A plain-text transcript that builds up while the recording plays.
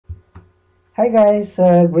Hi guys,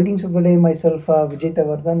 greetings of the day. Myself Vijay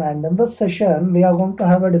Tavardhan, and in this session we are going to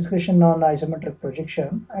have a discussion on isometric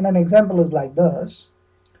projection. And an example is like this: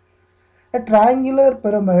 a triangular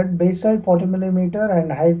pyramid, base side 40 millimeter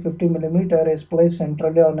and height 50 millimeter, is placed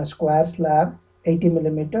centrally on a square slab 80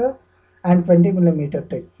 millimeter and 20 millimeter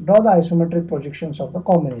thick. Draw the isometric projections of the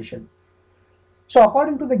combination. So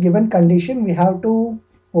according to the given condition, we have to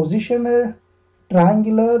position a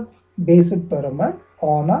triangular based pyramid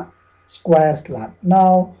on a square slab.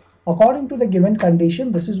 Now, according to the given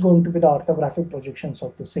condition, this is going to be the orthographic projections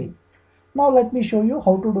of the same. Now let me show you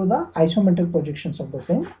how to do the isometric projections of the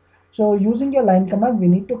same. So using a line command, we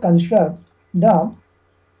need to construct the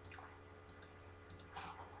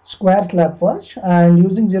square slab first, and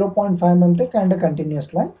using 0.5 mm thick and a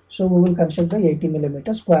continuous line. So we will construct the 80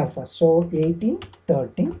 millimeter square first. So 80,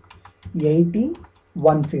 30, 80,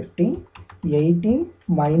 150, 80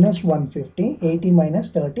 minus 150, 80 minus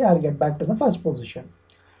 30, I'll get back to the first position.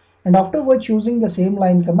 And afterwards, using the same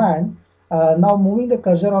line command, now moving the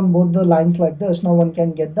cursor on both the lines like this, now one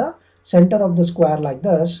can get the center of the square like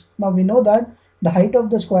this. Now we know that the height of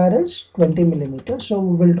the square is 20 millimeters. So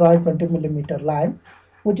we will draw a 20 millimeter line,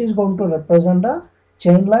 which is going to represent the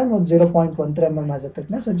chain line with 0.13 mm as a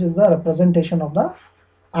thickness, which is the representation of the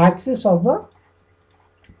axis of the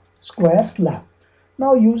square slab.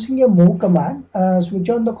 Now using a move command, switch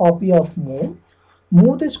on the copy of move.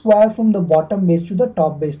 Move the square from the bottom base to the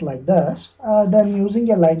top base like this. Then using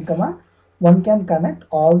a line command, one can connect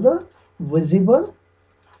all the visible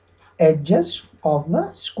edges of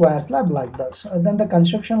the square slab like this. Then the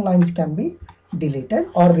construction lines can be deleted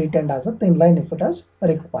or retained as a thin line if it is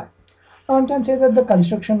required. Now one can say that the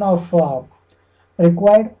construction of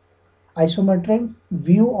required isometric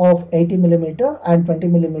view of 80 millimeter and 20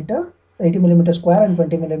 millimeter, 80 millimeter square and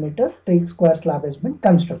 20 millimeter thick square slab has been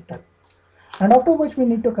constructed. And after which we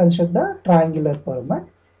need to construct the triangular pyramid.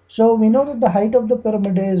 So we know that the height of the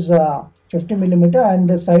pyramid is 50 millimeter and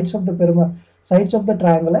the sides of the pyramid, sides of the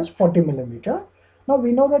triangle is 40 millimeter. Now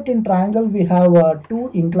we know that in triangle we have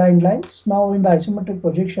two inclined lines. Now in the isometric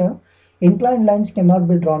projection, inclined lines cannot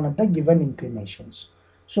be drawn at the given inclinations.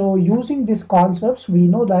 So using these concepts, we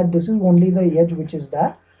know that this is only the edge which is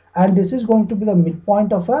there, and this is going to be the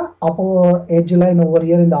midpoint of a upper edge line over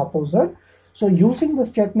here in the opposite. So using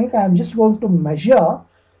this technique, I am just going to measure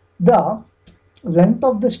the length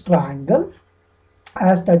of this triangle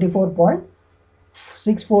as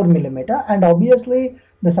 34.64 millimeter, and obviously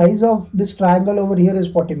the size of this triangle over here is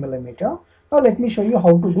 40 millimeter. Now let me show you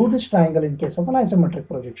how to do this triangle in case of an isometric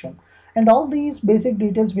projection. And all these basic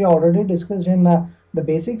details we already discussed in the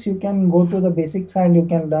basics. You can go to the basics and you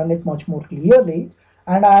can learn it much more clearly.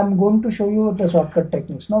 And I am going to show you the shortcut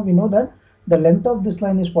techniques. Now we know that the length of this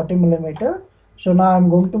line is 40 millimeter. So now I am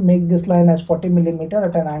going to make this line as 40 millimeter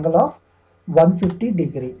at an angle of 150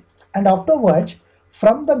 degree. And afterwards,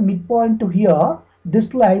 from the midpoint to here,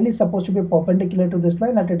 this line is supposed to be perpendicular to this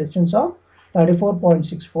line at a distance of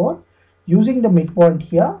 34.64. Using the midpoint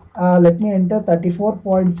here, let me enter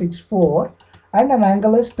 34.64 and an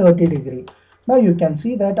angle is 30 degree. Now you can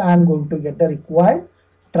see that I am going to get the required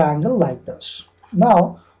triangle like this.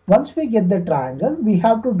 Now once we get the triangle, we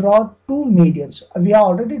have to draw two medians. We have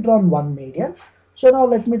already drawn one median. So now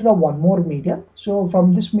let me draw one more median. So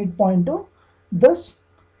from this midpoint to this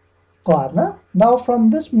corner. Now from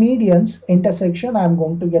this median's intersection, I am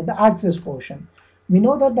going to get the axis portion. We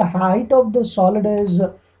know that the height of the solid is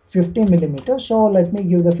 50 millimeter. So let me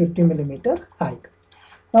give the 50 millimeter height.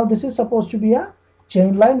 Now this is supposed to be a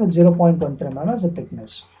chain line with 0.13 mm as a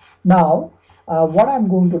thickness. Now what I am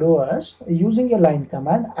going to do is, using a line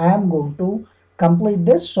command, I am going to complete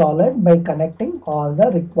this solid by connecting all the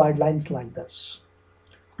required lines like this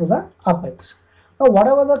to the apex. Now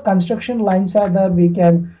whatever the construction lines are there, we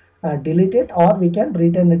can delete it or we can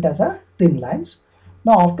retain it as a thin lines.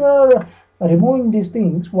 Now after removing these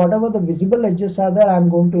things, whatever the visible edges are there, I am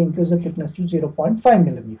going to increase the thickness to 0.5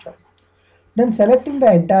 millimeter. Then selecting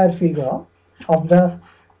the entire figure of the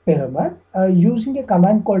pyramid, using a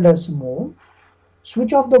command called as move,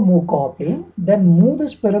 switch off the move copy, then move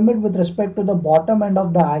this pyramid with respect to the bottom end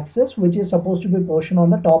of the axis, which is supposed to be portion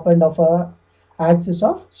on the top end of a axis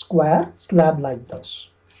of square slab like this.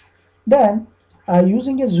 Then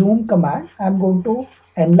using a zoom command, I am going to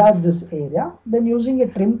enlarge this area. Then using a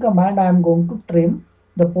trim command, I am going to trim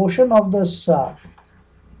the portion of this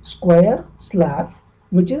square slab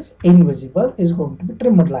which is invisible is going to be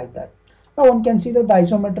trimmed like that. Now one can see that the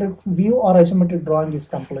isometric view or isometric drawing is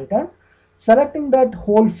completed. Selecting that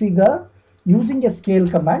whole figure, using a scale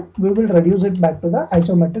command, we will reduce it back to the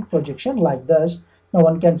isometric projection like this. Now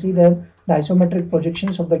one can see that the isometric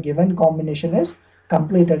projections of the given combination is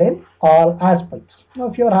completed in all aspects. Now,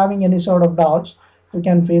 if you're having any sort of doubts, you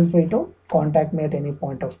can feel free to contact me at any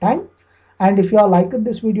point of time. And if you are liking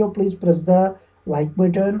this video, please press the like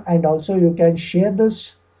button, and also you can share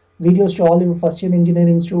this videos to all your first year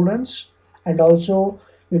engineering students, and also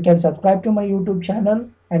you can subscribe to my YouTube channel,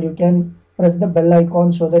 and you can press the bell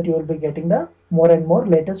icon so that you will be getting the more and more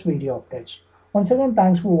latest video updates. Once again,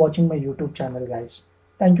 thanks for watching my YouTube channel, guys.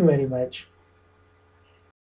 Thank you very much.